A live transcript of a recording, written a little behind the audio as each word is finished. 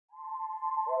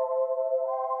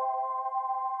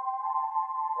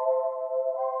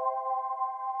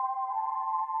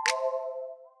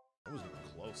That wasn't even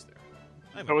close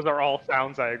there. Those are all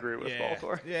sounds I agree with, yeah,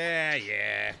 Baltor.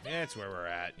 Yeah. That's where we're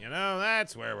at. You know,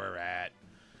 that's where we're at.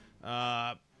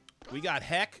 We got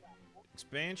Heck,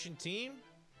 expansion team.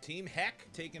 Team Heck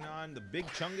taking on the Big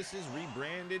Chunguses,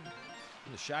 rebranded.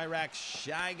 The Chirac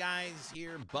Shy Guys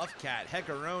here. Buffcat,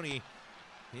 Heckaroni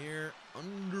here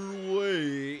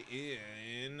underway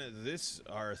in this,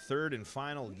 our third and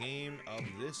final game of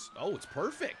this. Oh, it's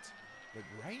perfect. But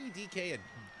Righty DK, a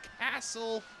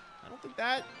Castle. I don't think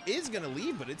that is going to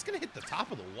leave, but it's going to hit the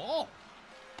top of the wall.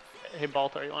 Hey,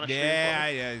 Baltor, you want to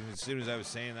Yeah. As soon as I was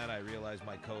saying that, I realized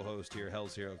my co-host here,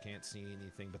 Hellzhero, can't see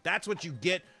anything. But that's what you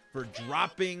get for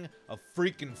dropping a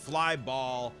freaking fly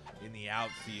ball in the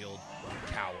outfield,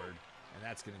 you coward. And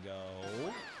that's going to go...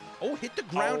 Oh, hit the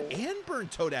ground and burn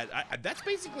Toadette. That's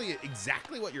basically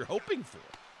exactly what you're hoping for.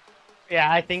 Yeah,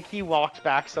 I think he walked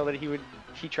back so that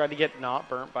he tried to get not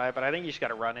burnt by it, but I think you just got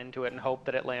to run into it and hope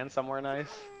that it lands somewhere nice.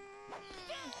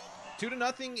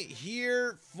 2-0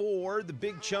 here for the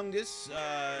Big Chungus.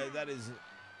 That is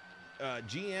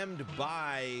GM'd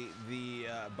by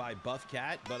by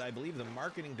Buffcat, but I believe the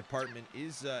marketing department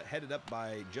is headed up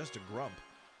by Just a Grump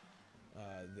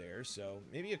there. So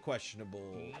maybe a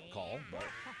questionable call, but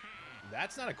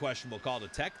that's not a questionable call to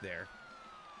Tech there.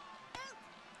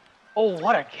 Oh,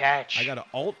 what a catch! I got to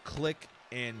alt-click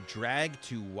and drag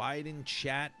to widen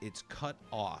chat. It's cut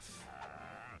off.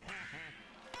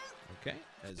 Okay,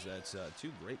 as that's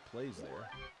two great plays there.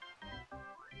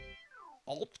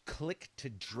 Alt-click to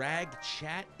drag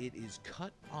chat. It is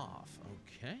cut off.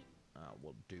 Okay,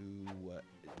 we'll do...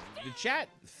 the chat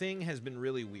thing has been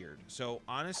really weird. So,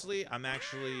 honestly, I'm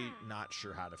actually not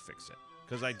sure how to fix it.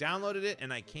 Because I downloaded it,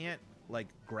 and I can't, like,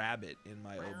 grab it in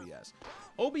my OBS.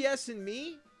 OBS and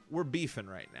me, we're beefing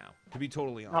right now, to be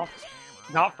totally honest.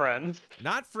 Not friends.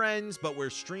 Not friends, but we're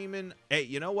streaming. Hey,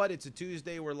 you know what? It's a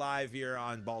Tuesday. We're live here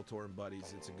on Baltor and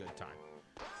Buddies. It's a good time.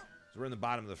 So we're in the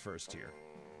bottom of the first tier.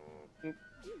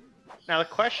 Now the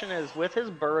question is, with his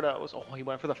Birdos, oh, he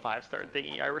went for the 5-star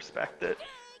thingy. I respect it.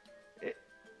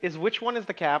 Which one is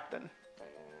the captain?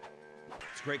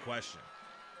 It's a great question.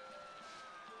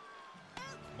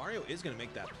 Mario is going to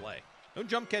make that play. No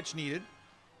jump catch needed.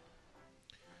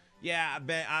 Yeah,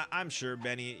 I'm sure,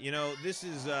 Benny. You know, this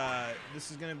is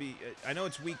going to be... I know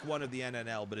it's week 1 of the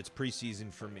NNL, but it's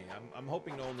preseason for me. I'm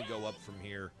hoping to only go up from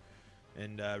here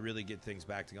and really get things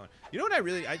back to going. You know what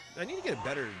I need to get a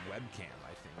better webcam,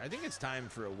 I think it's time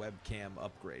for a webcam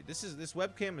upgrade. This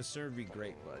webcam has served me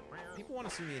great, but people want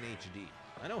to see me in HD.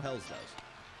 I know Hells does.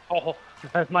 Oh,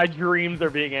 my dreams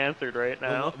are being answered right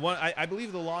now. I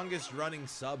believe the longest running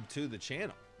sub to the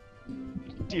channel.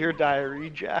 Dear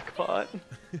Diary jackpot.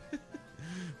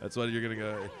 That's what you're going to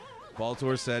go.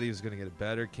 Baltor said he was going to get a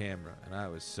better camera, and I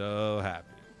was so happy.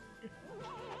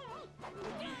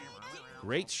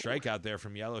 Great strikeout there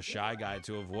from Yellow Shy Guy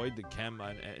to avoid the chem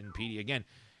and PD. Again,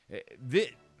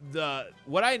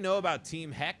 what I know about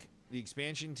Team Heck, the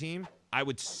expansion team, I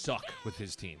would suck with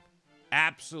his team.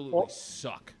 Absolutely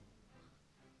suck.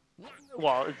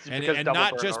 Well, it's because and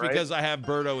not just because I have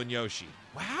Birdo and Yoshi.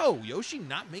 Wow, Yoshi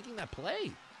not making that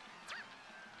play.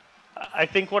 I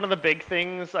think one of the big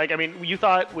things, like, I mean, you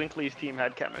thought Winkley's team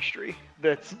had chemistry.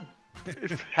 That's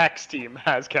Heck's team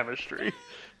has chemistry.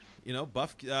 You know,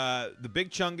 the Big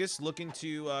Chungus looking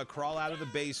to crawl out of the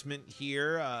basement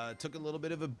here. Took a little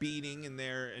bit of a beating in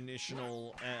their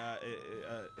initial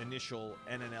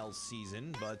NNL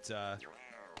season, but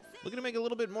looking to make a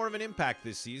little bit more of an impact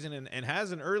this season and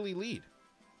has an early lead.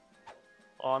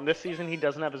 On this season, he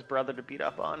doesn't have his brother to beat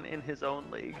up on in his own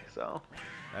league, so...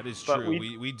 That is true.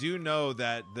 We do know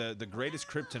that the greatest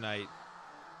kryptonite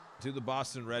to the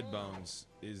Boston Red Bones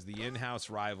is the in-house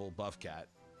rival Buffcat.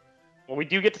 Well, we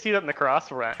do get to see that in the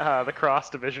cross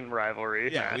division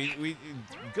rivalry. Yeah, we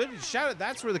good shout out.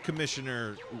 That's where the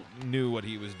commissioner knew what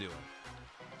he was doing.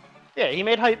 Yeah, he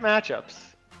made hype matchups.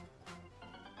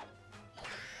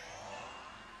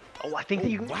 Oh, I think that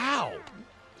you can... Wow.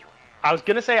 I was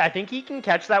gonna say I think he can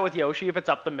catch that with Yoshi if it's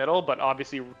up the middle, but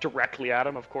obviously directly at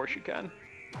him, of course you can.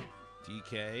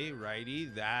 DK, righty,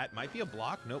 that might be a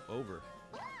block. Nope, over.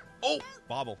 Oh,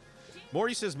 bobble.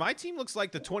 Maury says, my team looks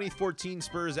like the 2014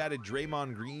 Spurs added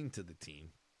Draymond Green to the team.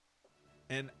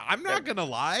 And I'm not going to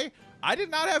lie, I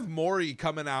did not have Maury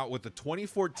coming out with the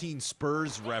 2014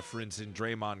 Spurs reference in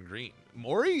Draymond Green.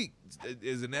 Maury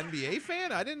is an NBA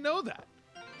fan? I didn't know that.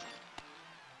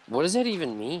 What does that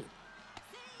even mean?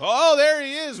 Oh, there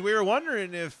he is. We were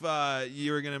wondering if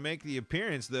you were going to make the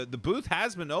appearance. The booth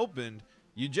has been opened.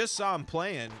 You just saw him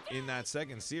playing in that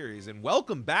second series, and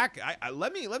welcome back.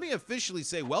 Let me officially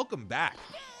say welcome back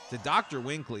to Dr.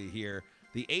 Winkley here,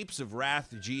 the Apes of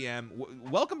Wrath GM.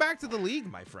 Welcome back to the league,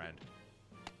 my friend.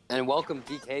 And welcome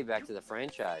DK back to the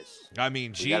franchise. I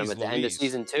mean, We got him at the end of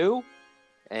season 2,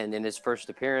 and in his first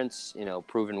appearance,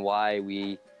 proving why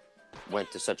we went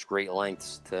to such great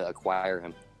lengths to acquire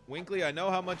him. Winkley, I know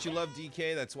how much you love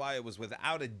DK. That's why it was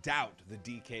without a doubt the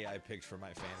DK I picked for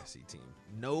my fantasy team.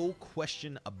 No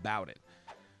question about it.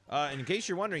 In case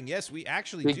you're wondering, yes, we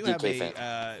actually do have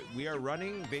we are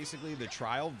running basically the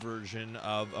trial version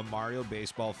of a Mario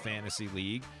Baseball Fantasy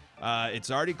League. It's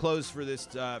already closed for this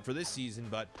season,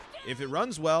 but if it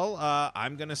runs well,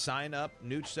 I'm going to sign up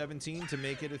Nooch17 to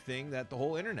make it a thing that the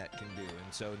whole internet can do.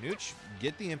 And so, Nooch,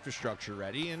 get the infrastructure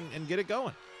ready and get it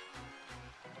going.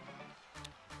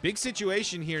 Big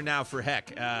situation here now for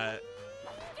Heck.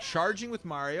 Charging with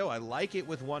Mario. I like it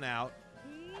with 1 out.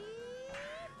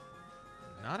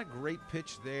 Not a great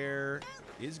pitch there.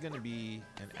 Is going to be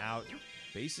an out.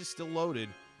 Base is still loaded.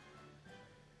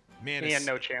 Man, he had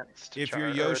no chance to if you're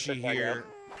Yoshi here,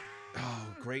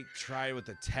 great try with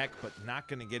the tech, but not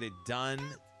going to get it done.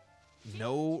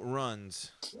 No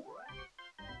runs.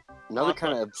 Another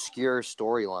kind of obscure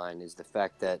storyline is the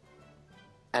fact that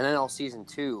NNL Season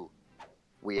 2,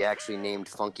 we actually named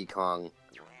Funky Kong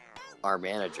our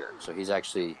manager. So he's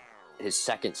actually his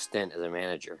second stint as a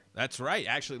manager. That's right.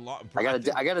 Actually, I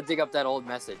gotta dig up that old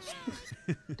message.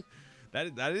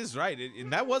 That is right,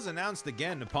 and that was announced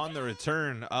again upon the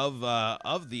return of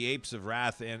the Apes of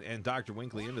Wrath and Dr.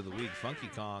 Winkley into the league. Funky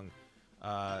Kong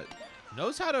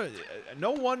knows how to. No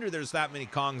wonder there's that many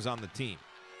Kongs on the team.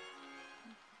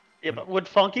 Yeah, but would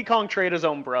Funky Kong trade his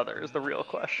own brother? Is the real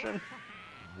question.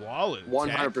 Wallet.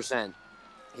 100%.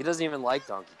 He doesn't even like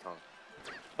Donkey Kong.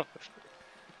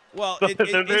 Well,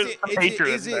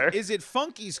 is it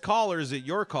Funky's call or is it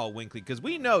your call, Winkley? Because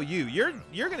we know you.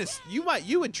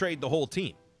 You would trade the whole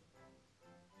team.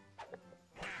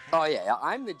 Oh yeah,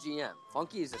 I'm the GM.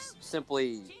 Funky is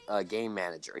simply a game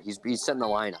manager. He's setting the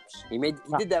lineups. He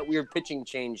did that weird pitching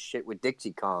change shit with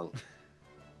Dixie Kong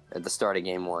at the start of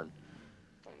game 1.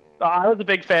 I was a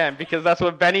big fan because that's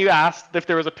what Benny asked if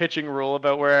there was a pitching rule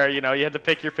about where, you had to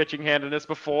pick your pitching handedness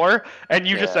before, and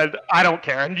you just said, I don't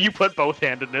care, and you put both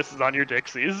handednesses on your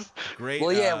Dixies. Great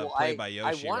play by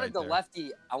Yoshi. I wanted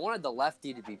the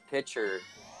lefty to be pitcher,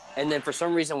 and then for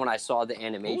some reason when I saw the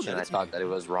animation, I thought that it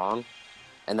was wrong,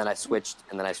 and then I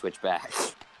switched back.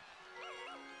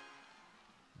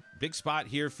 Big spot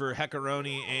here for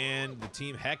Heckaroni and the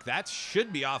team. Heck, that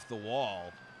should be off the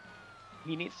wall.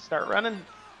 He needs to start running.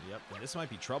 Yep, and this might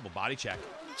be trouble. Body check.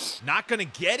 Not going to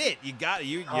get it. Yep,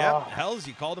 Hells,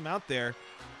 you called him out there.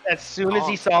 As soon as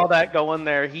he saw that going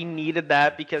there, he needed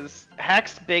that because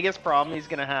Heck's biggest problem he's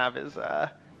going to have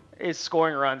is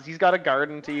scoring runs. He's got a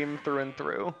garden team through and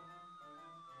through.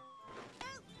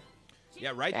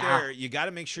 Yeah, there, you got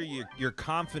to make sure you're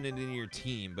confident in your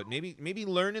team, but maybe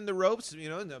learning the ropes,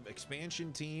 in the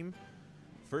expansion team.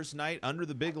 First night under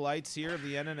the big lights here of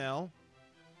the NNL.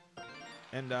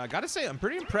 And gotta say, I'm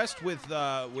pretty impressed with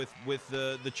the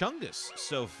Chungus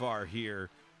so far here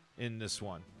in this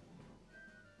one.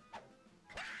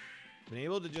 Been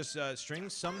able to just string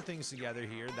some things together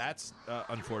here. That's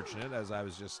unfortunate, as I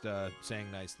was just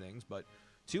saying nice things. But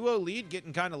 2-0 lead,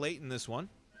 getting kind of late in this one.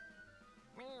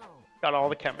 Got all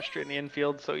the chemistry in the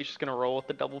infield, so he's just gonna roll with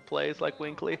the double plays like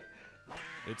Winkley.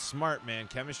 It's smart, man.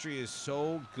 Chemistry is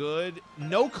so good.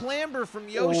 No clamber from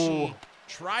Yoshi. Ooh.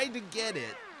 Tried to get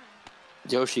it.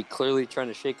 Yoshi clearly trying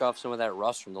to shake off some of that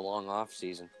rust from the long off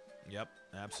season. Yep,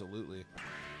 absolutely.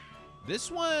 This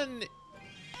one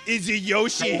is a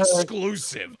Yoshi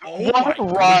exclusive. What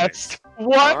rust?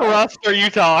 What rust are you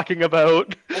talking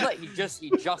about? Well, he just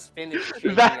finished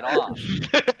shaking it off.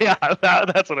 Yeah,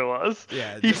 that's what it was.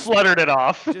 Yeah, he fluttered it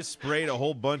off. Just sprayed a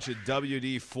whole bunch of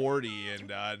WD-40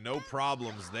 and no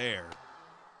problems there.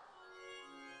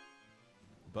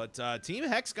 But Team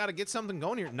Heck's got to get something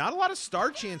going here. Not a lot of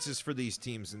star chances for these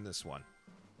teams in this one.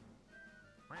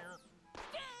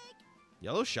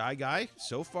 Yellow Shy Guy,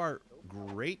 so far,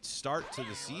 great start to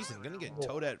the season. Going to get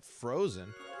Toadette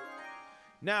frozen.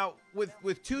 Now,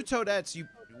 with two Toadettes,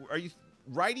 are you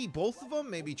righty both of them?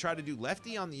 Maybe try to do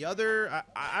lefty on the other?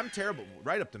 I'm terrible.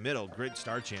 Right up the middle, great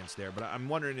star chance there. But I'm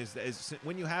wondering, is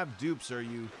when you have dupes, are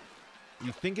you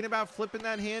thinking about flipping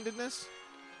that handedness?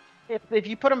 If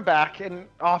you put them back, and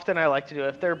often I like to do it,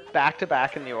 if they're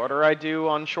back-to-back in the order I do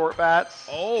on short bats.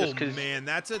 Oh, man,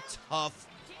 that's a tough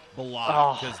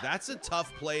block, because that's a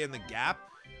tough play in the gap.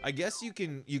 I guess you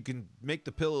can make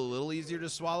the pill a little easier to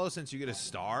swallow since you get a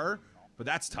star, but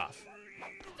that's tough.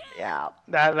 Yeah,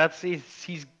 that's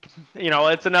he's you know,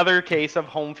 it's another case of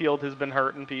home field has been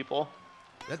hurting people.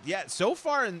 Yeah, so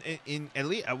far in at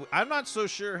least I'm not so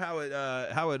sure how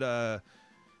it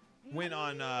went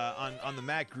on the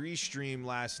Matt Grease stream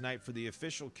last night for the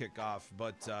official kickoff,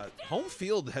 but home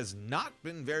field has not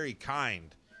been very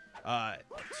kind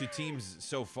to teams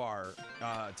so far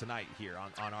tonight here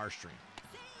on our stream.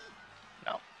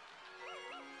 No.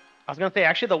 I was gonna say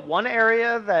actually the one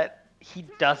area that he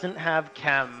doesn't have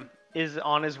chem is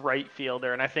on his right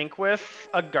fielder, and I think with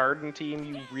a garden team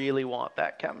you really want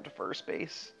that chem to first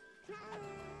base.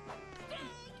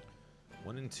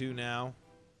 1-2 now.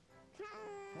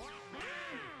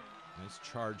 Nice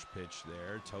charge pitch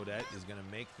there. Toadette is going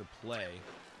to make the play.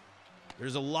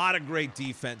 There's a lot of great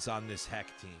defense on this Heck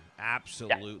team.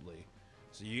 Absolutely.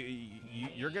 Yeah. So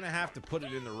you're going to have to put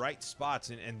it in the right spots.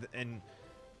 And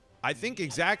I think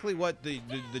exactly what the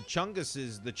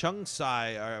Chunguses, the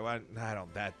Chungsai,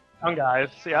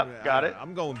 Chunguys, yep, got it.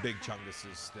 I'm going Big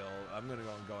Chunguses still. I'm going to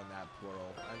go in that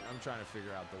plural. I'm trying to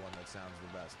figure out the one that sounds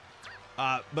the best.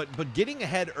 But getting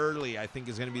ahead early, I think,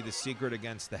 is going to be the secret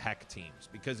against the Heck teams.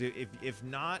 Because if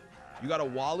not, you got a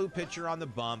Walu pitcher on the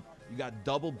bump. You got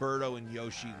double Birdo and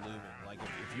Yoshi looming. Like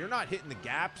if you're not hitting the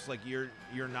gaps, like you're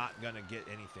not going to get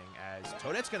anything. As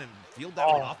Toadette's going to field that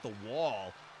one off the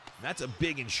wall. And that's a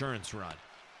big insurance run.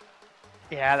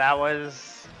 Yeah, that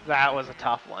was a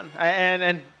tough one.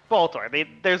 And Baltor,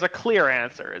 there's a clear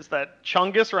answer. Is that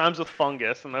Chungus rhymes with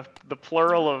fungus, and the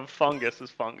plural of fungus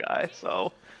is fungi.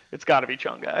 So it's got to be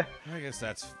Chungai. I guess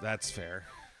that's fair.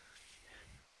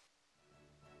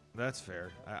 That's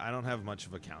fair. I don't have much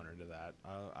of a counter to that.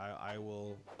 I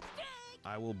will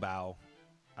bow.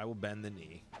 I will bend the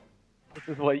knee. This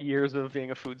is what years of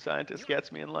being a food scientist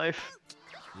gets me in life.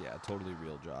 Yeah, totally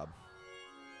real job.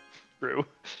 True.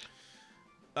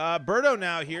 Birdo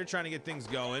now here trying to get things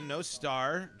going. No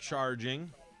star. Charging.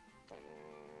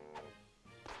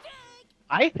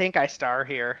 I think I star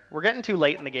here. We're getting too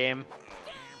late in the game.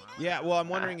 Yeah, well, I'm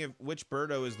wondering which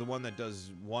Birdo is the one that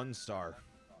does 1 star.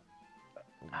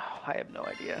 Oh, I have no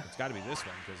idea. It's got to be this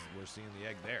one because we're seeing the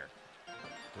egg there.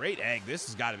 Great egg. This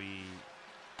has got to be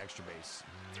extra base.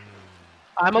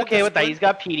 I'm okay with that. He's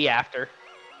got PD after.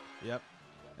 Yep.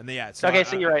 And so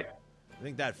you're right. I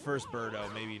think that first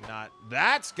Birdo, maybe not.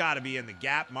 That's got to be in the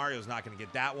gap. Mario's not going to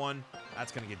get that one.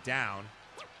 That's going to get down.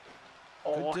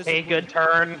 Oh, hey, good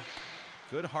turn.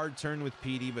 Good hard turn with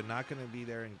PD, but not going to be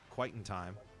there quite in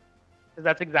time.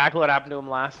 That's exactly what happened to him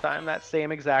last time. That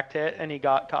same exact hit, and he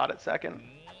got caught at second.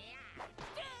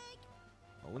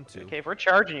 0-2. Okay, if we're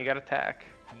charging, you got to tech.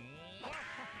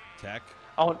 Tech.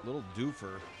 Oh, little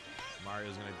doofer.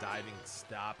 Mario's going to diving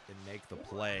stop and make the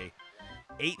play.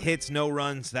 8 hits, no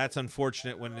runs. That's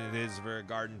unfortunate when it is for a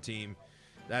garden team.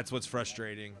 That's what's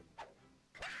frustrating.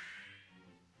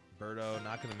 Birdo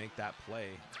not going to make that play.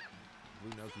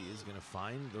 Blue Noki is going to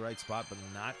find the right spot, but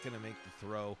not going to make the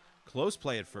throw. Close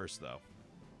play at first, though.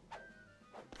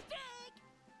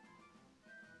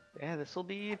 Yeah, this will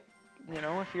be, you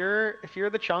know, if you're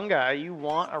the Chunga, you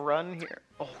want a run here.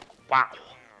 Oh, wow.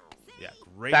 Yeah,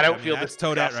 great. That outfield that's is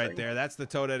Toadette disgusting. right there. That's the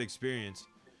Toadette experience.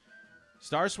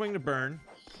 Star swing to burn.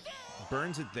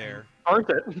 Burns it there. Burns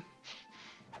it.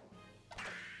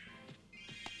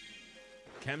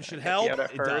 Chem should help.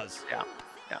 It does. Yeah.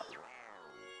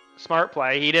 Smart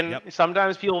play. He didn't. Yep.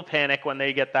 Sometimes people panic when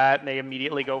they get that and they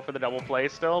immediately go for the double play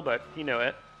still, but he knew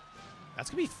it. That's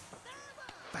going to be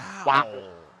foul. Wow.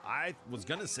 I was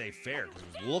going to say fair because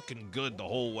it was looking good the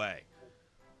whole way.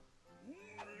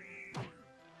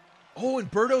 Oh,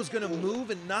 and Birdo's going to move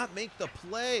and not make the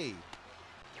play.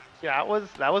 Yeah,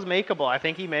 that was makeable. I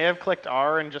think he may have clicked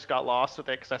R and just got lost with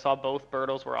it because I saw both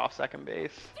Birdos were off second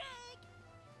base.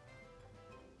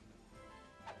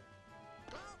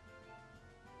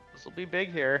 This will be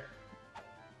big here.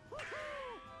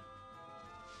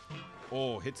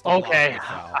 Oh, hits the block. Okay,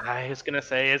 Foul. I was going to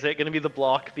say, is it going to be the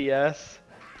block BS?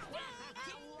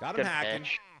 Got him Good hacking.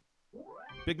 pitch.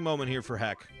 Big moment here for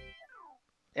Heck.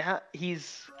 Yeah,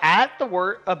 he's at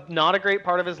the not a great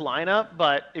part of his lineup,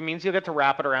 but it means you'll get to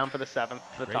wrap it around for the 7th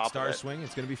to the Great top star of it. swing.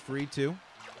 It's going to be free, too.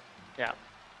 Yeah,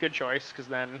 good choice, because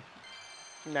then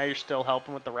now you're still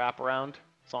helping with the wraparound,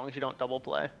 as long as you don't double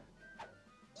play.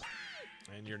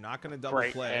 And you're not going to double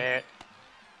Great play. hit.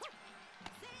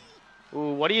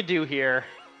 Ooh, what do you do here?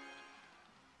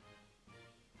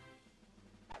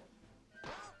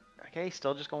 Okay,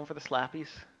 still just going for the slappies.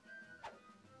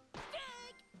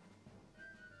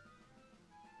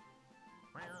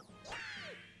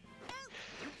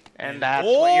 And that's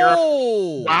what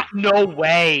you're. No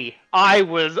way. I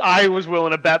was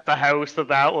willing to bet the house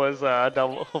that was a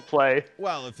double play.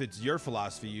 Well, if it's your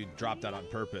philosophy, you'd drop that on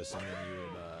purpose, and then you would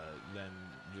then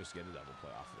just get a double play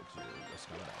off of it. You're a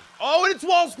scumbag. Oh, and it's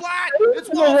wall splat! It's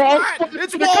wall splat!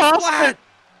 It's wall splat!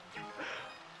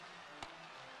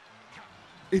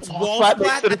 It's wall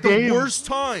splat at the worst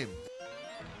time.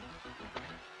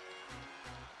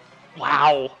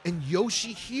 Wow. And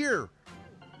Yoshi here.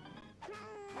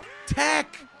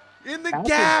 Tech in the That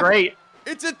gap. is great.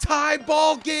 It's a tie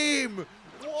ball game.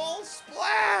 Wall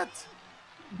splat.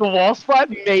 The wall splat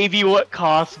may be what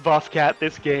cost Buffcat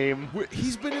this game.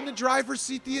 He's been in the driver's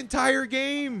seat the entire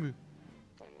game.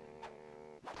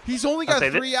 He's only got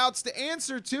 3 outs to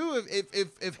answer too.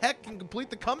 If Heck can complete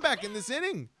the comeback in this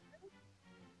inning.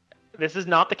 This is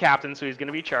not the captain, so he's going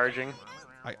to be charging.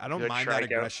 I don't mind that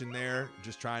aggression there.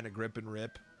 Just trying to grip and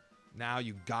rip. Now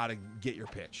you got to get your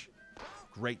pitch.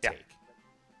 Great take.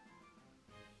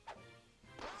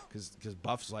 Because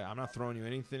Buff's like, I'm not throwing you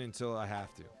anything until I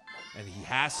have to. And he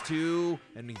has to,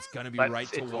 and he's going to be right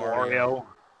to Wario.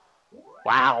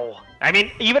 Wow. I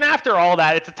mean, even after all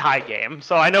that, it's a tie game.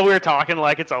 So I know we were talking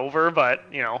like it's over, but,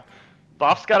 you know,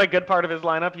 Buff's got a good part of his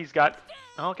lineup. He's got...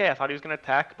 Okay, I thought he was going to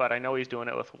attack, but I know he's doing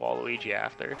it with Waluigi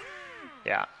after.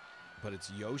 Yeah. But it's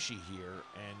Yoshi here,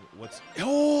 and what's...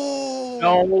 Oh!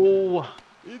 No!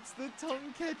 It's the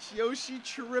tongue catch Yoshi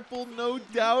triple, no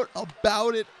doubt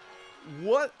about it.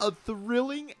 What a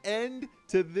thrilling end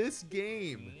to this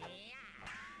game.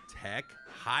 Tech,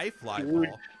 high fly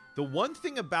ball. The one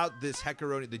thing about this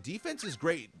Heckaroni, the defense is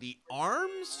great. The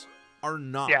arms are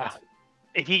not. Yeah.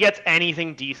 If he gets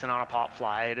anything decent on a pop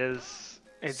fly, it's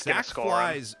going to score.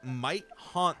 Flies might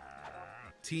haunt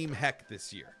Team Heck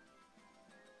this year.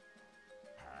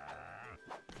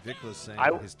 Vicla's saying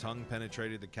his tongue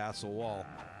penetrated the castle wall.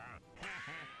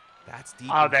 That's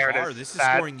deep and far. This is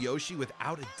scoring Yoshi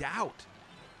without a doubt.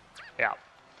 Yeah.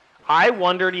 I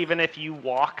wondered even if you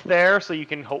walk there so you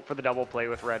can hope for the double play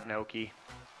with Red Noki.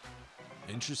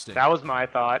 Interesting. That was my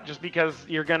thought. Just because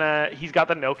he's got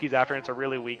the Nokis after, and it's a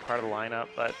really weak part of the lineup,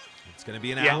 but it's going to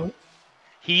be an out.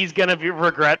 He's going to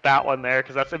regret that one there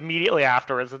because that's immediately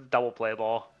afterwards a double play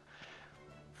ball.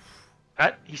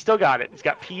 He still got it. He's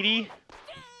got Petey.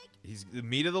 He's the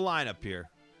meat of the lineup here.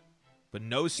 But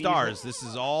no stars. This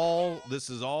is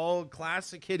all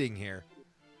classic hitting here.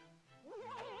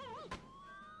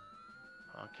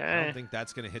 Okay. I don't think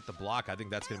that's going to hit the block. I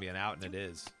think that's going to be an out, and it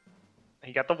is.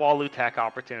 You got the Walu Tech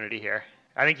opportunity here.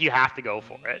 I think you have to go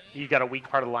for it. You've got a weak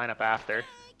part of the lineup after.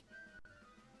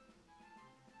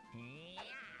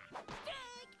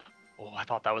 Oh, I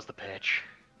thought that was the pitch.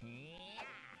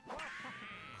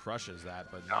 Crushes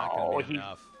that, but not going to be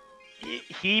enough.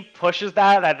 He pushes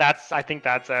that. I think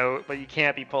that's out, but you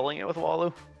can't be pulling it with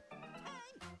Walu.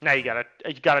 Now you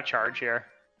gotta charge here.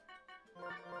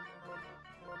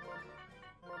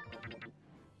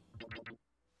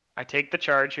 I take the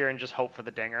charge here and just hope for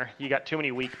the dinger. You got too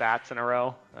many weak bats in a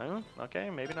row. Oh, okay,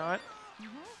 maybe not.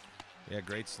 Yeah,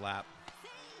 great slap.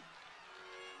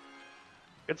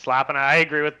 Good slap, and I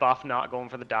agree with Buff not going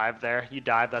for the dive there. You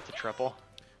dive, that's a triple.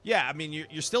 Yeah, I mean,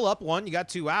 you're still up 1. You got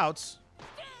 2 outs.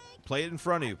 Play it in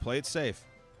front of you. Play it safe.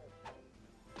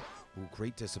 Ooh,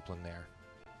 great discipline there.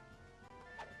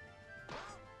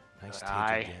 Nice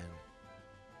take again.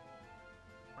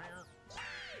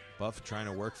 Buff trying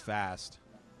to work fast.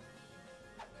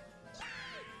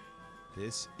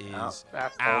 This is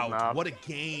out. What a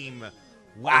game.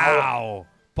 Wow.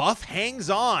 Buff hangs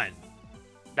on.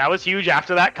 That was huge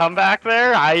after that comeback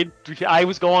there. I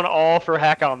was going all for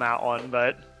Heck on that one,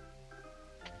 but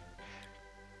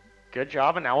good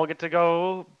job, and now we'll get to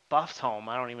go Buff's home.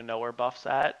 I don't even know where Buff's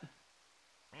at.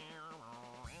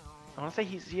 I want to say,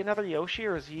 is he another Yoshi,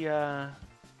 or is he at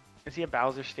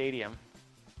Bowser Stadium?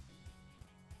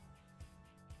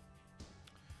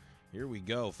 Here we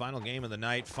go. Final game of the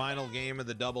night. Final game of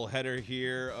the doubleheader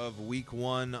here of Week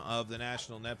 1 of the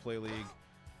National Netplay League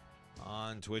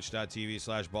on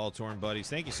twitch.tv/BaltornBuddies.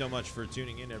 Thank you so much for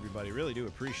tuning in, everybody. Really do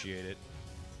appreciate it.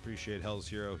 Appreciate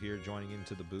Hellzhero here joining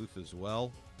into the booth as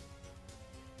well.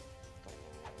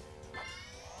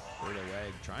 Birdo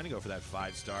Egg trying to go for that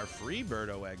 5-star. Free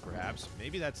Birdo Egg, perhaps.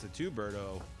 Maybe that's the 2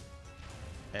 Birdo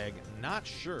Egg. Not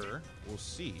sure. We'll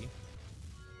see.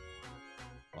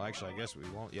 Well, actually, I guess we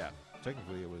won't. Yeah,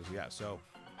 technically it was, yeah. So,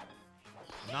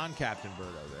 non-captain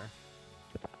Birdo there.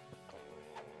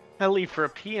 I leave for a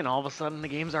pee, and all of a sudden the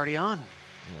game's already on.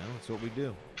 You know, that's what we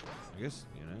do. I guess,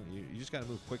 you just got to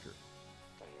move quicker.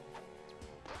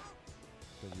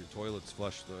 Because your toilets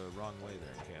flush the wrong way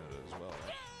there in Canada as well,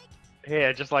 right?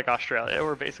 Yeah, just like Australia.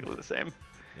 We're basically the same.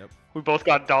 Yep. We both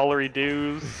got dollary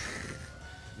dues.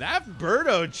 That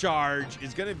Birdo charge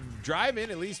is going to drive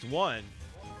in at least one.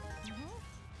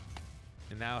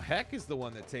 And now Heck is the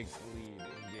one that takes the lead in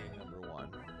game number 1.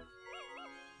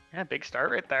 Yeah, big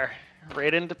start right there.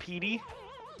 Right into PD.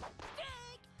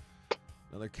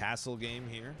 Another castle game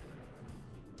here.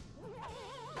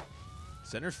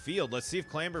 Center field. Let's see if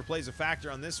Clamber plays a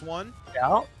factor on this one.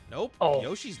 Yeah. Nope. Oh,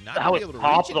 Yoshi's not that going to was be able to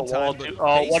top reach of in the wall, time. too. But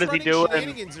Oh, base what is he running doing?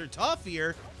 Shenanigans are tough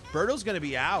here. Birdo's going to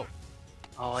be out.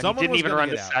 Oh, and Someone he didn't was even gonna run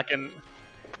get to out. second.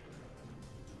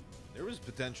 There was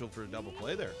potential for a double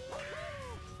play there.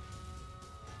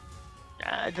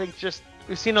 I think just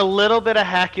we've seen a little bit of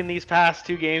Heck in these past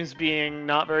 2 games, being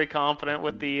not very confident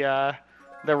with the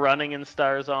running and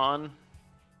stars on.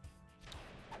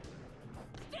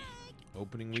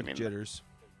 Opening week jitters.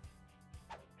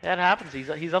 Yeah, it happens.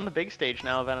 He's on the big stage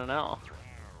now of NNL.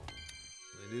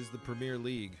 It is the Premier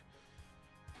League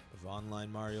of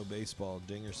online Mario Baseball.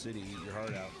 Dinger City, eat your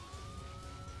heart out.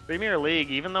 Premier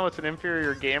League, even though it's an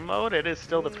inferior game mode, it is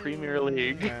still the Premier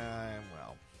League.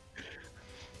 Well,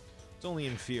 it's only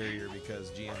inferior because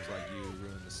GMs like you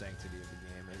ruin the sanctity of the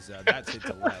game. As that's hit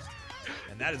to left,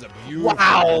 and that is a beautiful.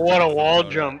 Wow, what a wall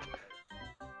jump!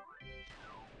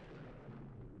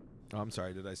 Oh, I'm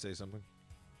sorry. Did I say something?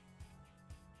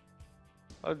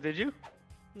 Oh, did you?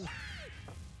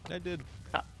 I did.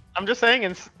 I'm just saying,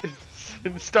 in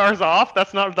stars off,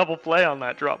 that's not a double play on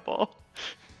that drop ball.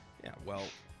 Yeah, well,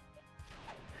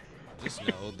 just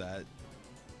know that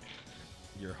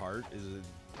your heart is a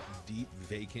deep,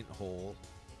 vacant hole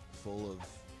full of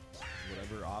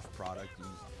whatever off product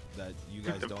that you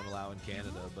guys don't allow in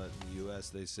Canada, but in the U.S.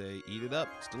 they say, eat it up.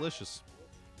 It's delicious.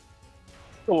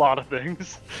 A lot of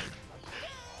things.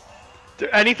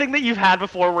 Anything that you've had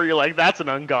before where you're like, that's an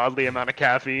ungodly amount of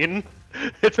caffeine,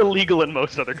 it's illegal in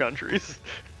most other countries.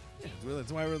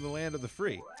 That's why we're the land of the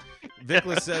free.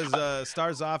 Vickless says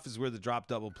stars off is where the drop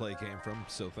double play came from,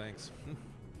 so thanks.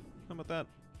 How about that?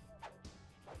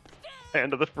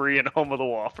 Land of the free and home of the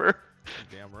Whopper.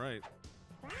 Damn right.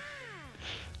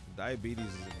 Diabetes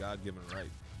is a God-given right.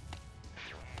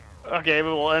 Okay,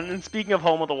 well, and speaking of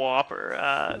home of the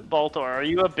Whopper, Baltor, are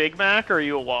you a Big Mac or are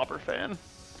you a Whopper fan?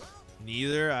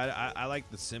 Neither. I like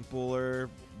the simpler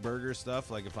burger stuff.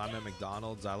 Like if I'm at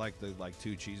McDonald's, I like the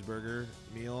 2 cheeseburger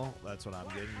meal. That's what I'm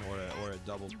getting, or a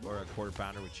double or a quarter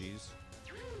pounder with cheese.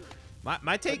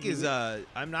 My take is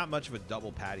I'm not much of a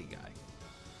double patty guy,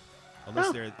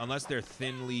 unless they're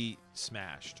thinly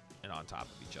smashed and on top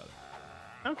of each other.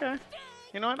 Okay.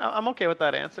 You know what? I'm okay with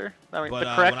that answer. I mean, But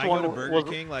the correct when I one go to Burger was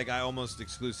King, I almost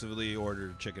exclusively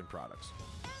order chicken products.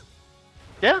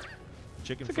 Yeah.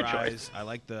 Chicken That's a good fries. choice. I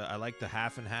like the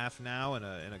half and half now, and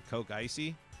a Coke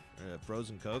Icy,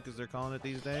 frozen Coke as they're calling it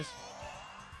these days.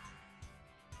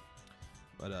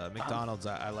 But McDonald's,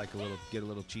 I like get a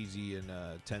little cheesy and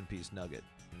 10-piece nugget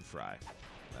and fry.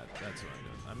 That's what I'm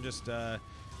doing. I'm just the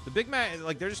Big Mac,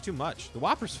 they're just too much. The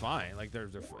Whopper's fine.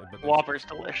 But Whopper's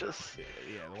delicious.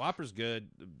 Yeah, the Whopper's good.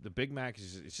 The Big Mac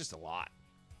it's just a lot.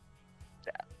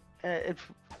 Yeah.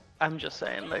 I'm just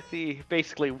saying,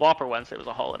 basically Whopper Wednesday was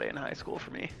a holiday in high school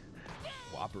for me.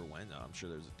 Whopper Wednesday, I'm sure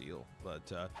there's a deal.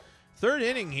 But third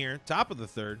inning here, top of the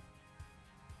third.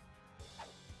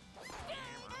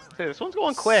 Hey, this one's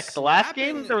going quick. The last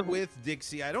game there was with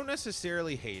Dixie, I don't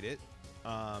necessarily hate it.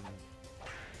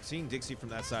 Seeing Dixie from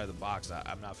that side of the box,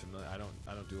 I'm not familiar. I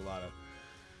don't do a lot of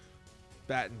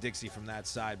batting Dixie from that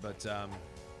side, but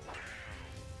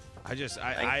Heck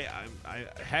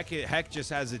just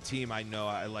has a team I know.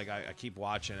 I keep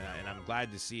watching and I'm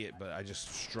glad to see it, but I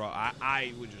just struggle.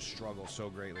 I would just struggle so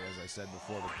greatly, as I said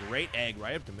before. But great egg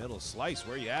right up the middle. Slice,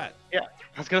 where you at? Yeah,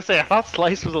 I was gonna say I thought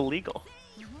Slice was illegal.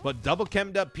 But double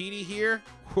chemmed up Petey here.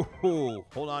 Hold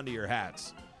on to your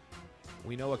hats.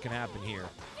 We know what can happen here.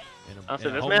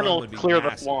 This man will clear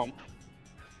the swamp.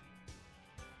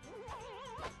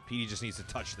 Petey just needs to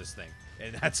touch this thing,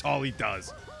 and that's all he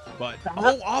does. But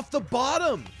off the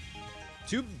bottom.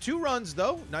 Two runs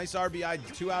though. Nice RBI,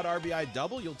 2-out RBI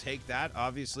double. You'll take that.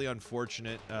 Obviously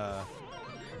unfortunate.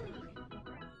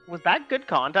 Was that good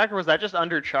contact, or was that just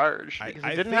undercharged? Because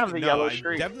it didn't have the yellow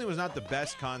streak. Definitely was not the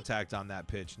best contact on that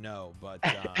pitch. No, but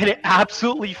and it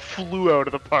absolutely flew out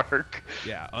of the park.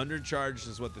 Yeah, undercharged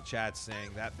is what the chat's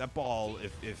saying. That ball,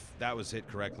 if that was hit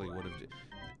correctly, would have.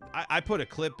 I put a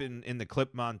clip in the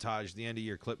clip montage, the end of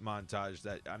year clip montage.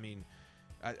 That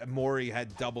Maury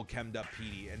had double chemmed up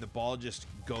Petey, and the ball just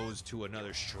goes to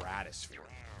another stratosphere.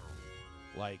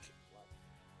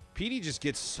 Petey just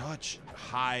gets such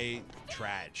high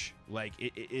trash.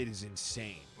 It is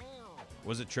insane.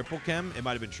 Was it triple chem? It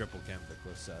might have been triple chem,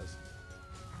 Vickless says.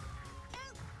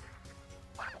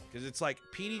 because it's like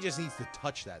Petey just needs to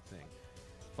touch that thing.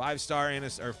 5-star and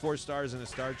or 4 stars and a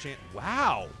star chance.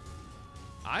 Wow,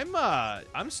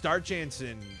 I'm star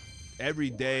chancing every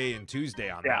day and Tuesday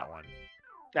on that one.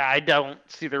 I don't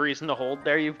see the reason to hold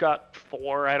there. You've got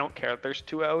 4. I don't care if there's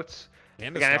 2 outs.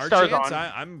 And a Again, star chance.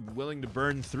 I'm willing to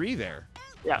burn 3 there.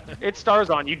 Yeah, it stars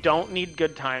on. You don't need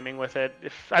good timing with it.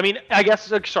 I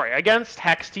guess, sorry, against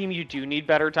Heck's team, you do need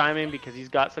better timing because he's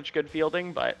got such good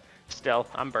fielding, but still,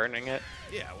 I'm burning it.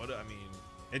 Yeah,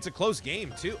 it's a close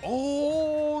game, too.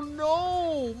 Oh,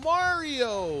 no,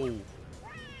 Mario.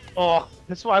 Oh,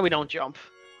 that's why we don't jump.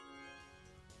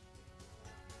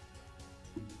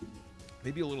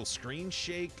 Maybe a little screen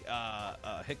shake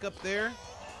hiccup there.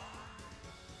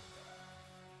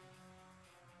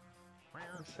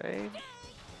 Say,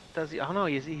 does he? Oh no,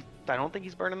 I don't think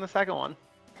he's burning the second one.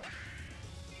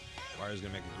 Mario's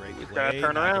gonna make a great He's play. gotta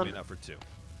turn Not around. gonna be enough for 2.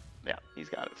 Yeah, he's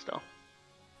got it still.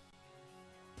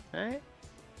 Alright,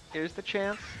 here's the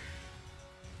chance.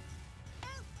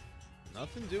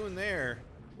 Nothing doing there.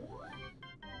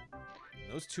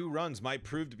 Those 2 runs might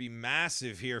prove to be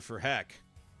massive here for Heck.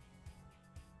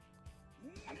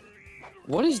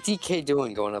 What is DK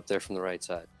doing going up there from the right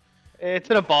side?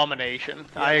 It's an abomination.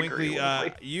 Yeah, I agree.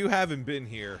 Winkley, you haven't been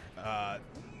here.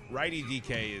 Righty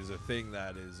DK is a thing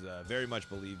that is very much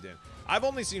believed in. I've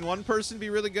only seen one person be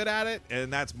really good at it,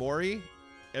 and that's Maury.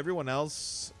 Everyone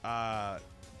else that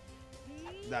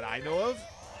I know of.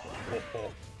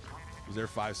 Was there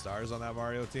 5 stars on that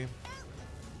Mario team?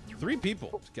 3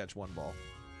 people to catch 1 ball.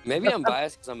 Maybe I'm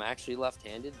biased because I'm actually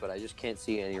left-handed, but I just can't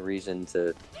see any reason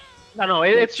to. No,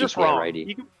 it's just wrong.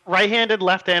 Righty. Right-handed,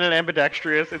 left-handed,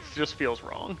 ambidextrous. It just feels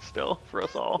wrong still for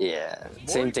us all. Yeah,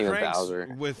 same thing with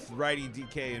Bowser. With righty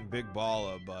DK and Big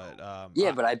Balla, but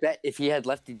yeah, but I bet if he had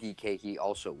lefty DK, he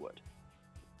also would.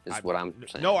 Is what I'm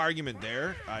saying. No argument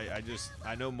there.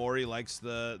 I know Maury likes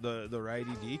the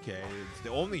righty DK. It's the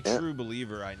only true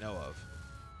believer I know of.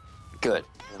 Good.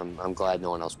 I'm glad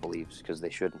no one else believes because they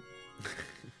shouldn't.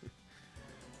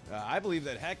 I believe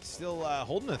that Heck still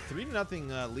holding a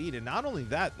 3-0 lead, and not only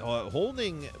that,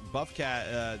 holding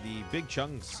Buffcat, the Big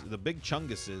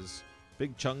Chunguses,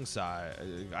 Big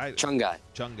Chungai.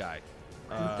 Chungai.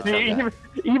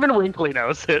 Even Winkley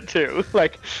knows it too.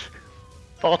 Like,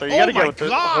 Baltor, you gotta go with this.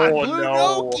 Oh Blue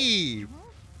no! Noki!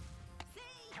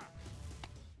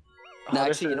 No,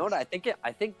 actually, you know what? I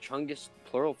think Chungus,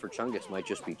 plural for Chungus, might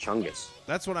just be Chungus.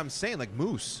 That's what I'm saying, like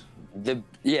moose. The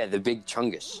Big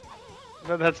Chungus.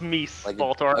 No, that's Meese, Like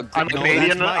Baltor. I'm no,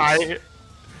 Canadian. that's mice.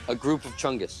 A group of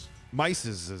Chungus. Mice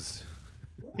is.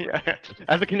 Yeah,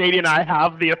 as a Canadian, I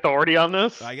have the authority on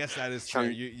this. I guess that is true.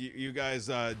 You guys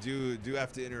do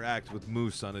have to interact with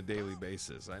moose on a daily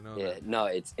basis. I know. Yeah, that. no,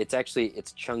 it's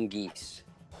Chungeese.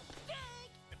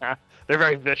 Yeah, they're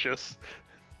very vicious.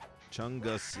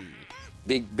 Chungussy.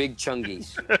 Big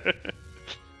Chungeese.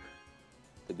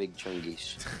 The Big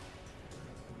Chungeese.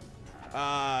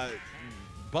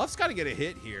 Buff's got to get a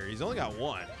hit here. He's only got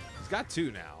 1. He's got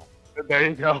 2 now. There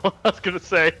you go. I was gonna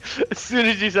say, as soon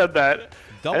as you said that,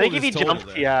 I think if he jumped,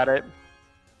 he had it.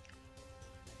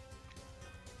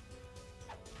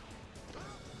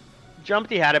 Jumped,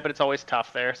 he had it, but it's always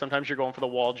tough there. Sometimes you're going for the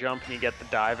wall jump and you get the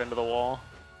dive into the wall.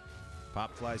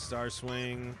 Pop fly star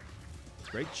swing.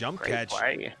 Great jump Great catch.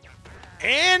 play.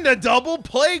 And a double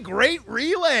play. Great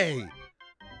relay.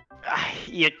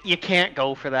 You can't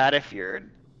go for that if you're.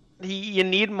 You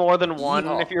need more than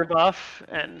 1 if you're buff,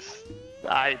 and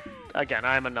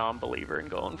I'm a non-believer in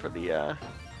going for the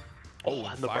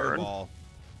the fireball.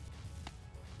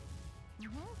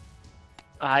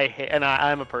 Burn.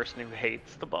 I'm a person who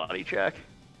hates the body check.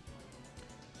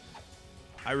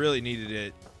 I really needed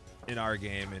it in our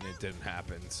game, and it didn't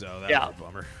happen, so that was a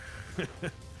bummer.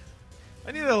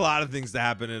 I needed a lot of things to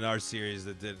happen in our series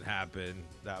that didn't happen.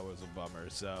 That was a bummer,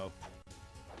 so.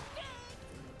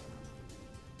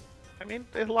 I mean,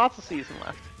 there's lots of season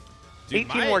left. Dude,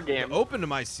 18 more games. The open to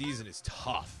my season is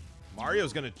tough.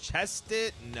 Mario's going to chest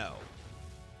it? No.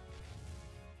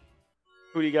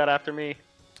 Who do you got after me?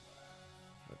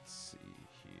 Let's see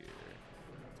here.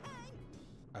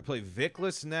 I play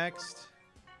Vickless next.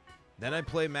 Then I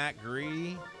play Matt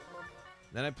Gree.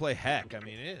 Then I play Heck. I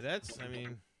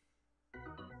mean,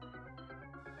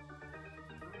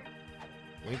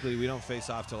 Winkley, we don't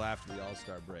face off till after the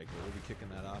All-Star break, but we'll be kicking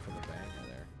that off with a banger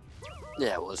there.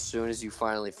 Yeah, well, as soon as you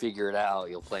finally figure it out,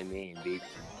 you'll play me and beat.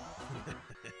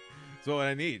 That's what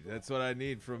I need. That's what I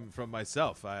need from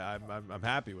myself. I'm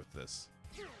happy with this.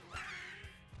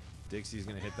 Dixie's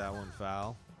gonna hit that one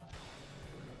foul.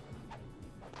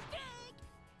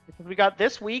 Because we got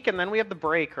this week, and then we have the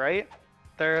break, right?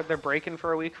 They're breaking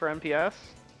for a week for MPS.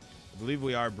 believe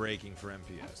we are breaking for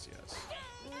MPS, yes.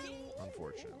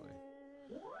 Unfortunately.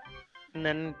 And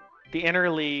then the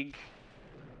interleague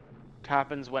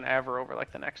happens whenever over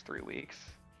like the next 3 weeks.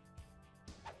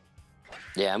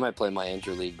 Yeah, I might play my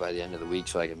interleague by the end of the week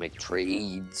so I can make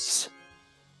trades.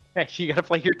 Hey, you gotta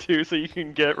play your 2 so you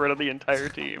can get rid of the entire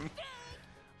team.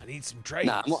 I need some trades.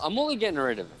 Nah, I'm only getting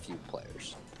rid of a few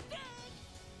players.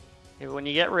 Yeah, when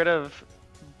you get rid of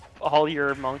all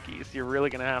your monkeys, you're really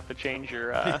gonna have to change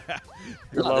your No,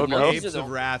 logo. the monkeys Apes are of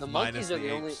the- Wrath the minus monkeys are the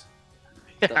the only- apes.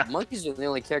 The monkeys are the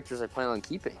only characters I plan on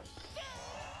keeping.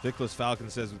 Vickless Falcon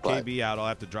says with But- KB out, I'll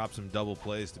have to drop some double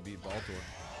plays to beat Baltor.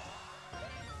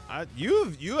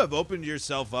 You have opened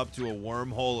yourself up to a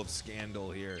wormhole of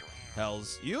scandal here,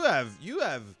 Hells. You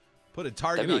have put a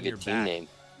target That'd on be a your good team back name.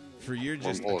 for your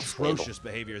just Wormhole of Scandal. atrocious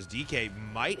behaviors. DK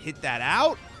might hit that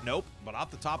out. Nope. But off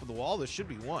the top of the wall, this should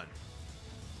be one.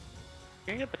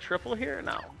 Can you get the triple here?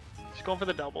 No. Just going for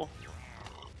the double.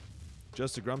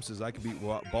 Justin Grump says I could beat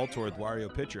Baltor with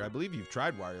Wario Pitcher. I believe you've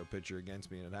tried Wario Pitcher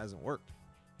against me and it hasn't worked.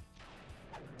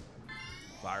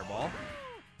 Fireball.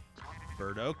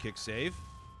 Birdo, kick save.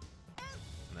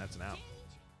 And that's an out.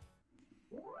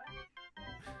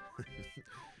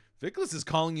 Vickless is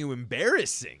calling you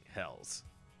embarrassing, Hells.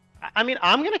 I mean,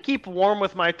 I'm gonna keep warm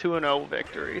with my 2-0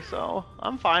 victory, so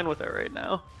I'm fine with it right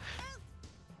now.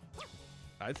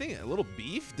 I think a little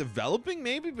beef developing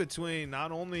maybe between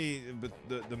not only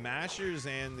the Mashers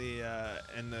and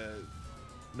the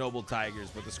Noble Tigers,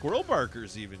 but the Squirrel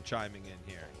Barkers even chiming in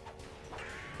here.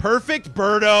 Perfect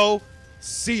Birdo.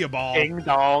 See ya, ball. Ding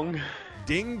dong.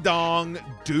 Ding dong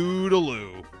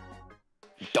doodaloo.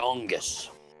 Dongus.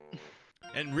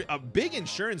 And a big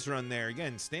insurance run there.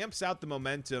 Again, stamps out the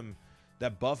momentum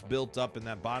that Buff built up in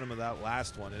that bottom of that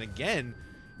last one. And again,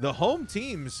 the home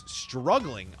team's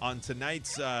struggling on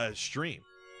tonight's stream.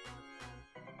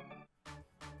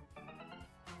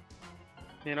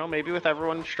 You know, maybe with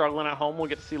everyone struggling at home, we'll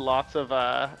get to see lots of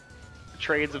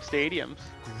trades of stadiums.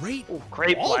 Great,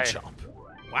 great wall play. jump.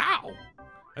 Wow.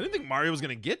 I didn't think Mario was going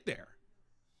to get there.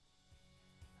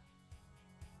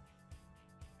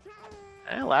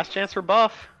 Hey, last chance for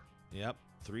Buff. Yep.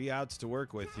 3 outs to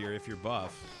work with here if you're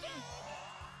Buff.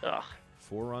 Ugh.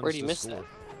 4 runs Where'd he to miss score.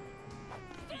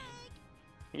 that?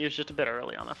 He was just a bit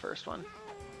early on the first one.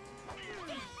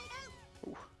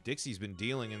 Ooh. Dixie's been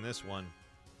dealing in this one.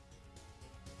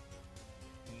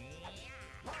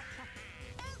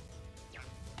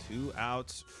 Two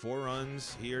outs, 4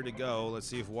 runs here to go. Let's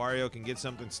see if Wario can get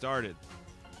something started.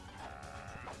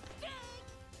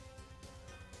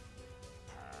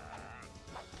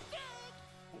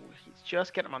 He's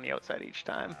just getting him on the outside each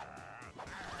time.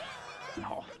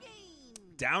 Oh.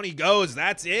 Down he goes.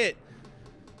 That's it.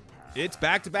 It's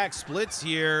back-to-back splits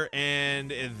here,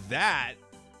 and that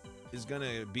is going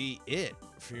to be it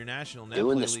for your National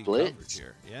Doing Netplay the League splits? coverage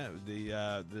here.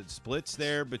 Yeah, the splits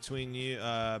there between you,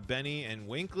 Benny and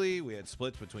Winkley. We had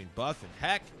splits between Buff and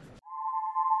Heck.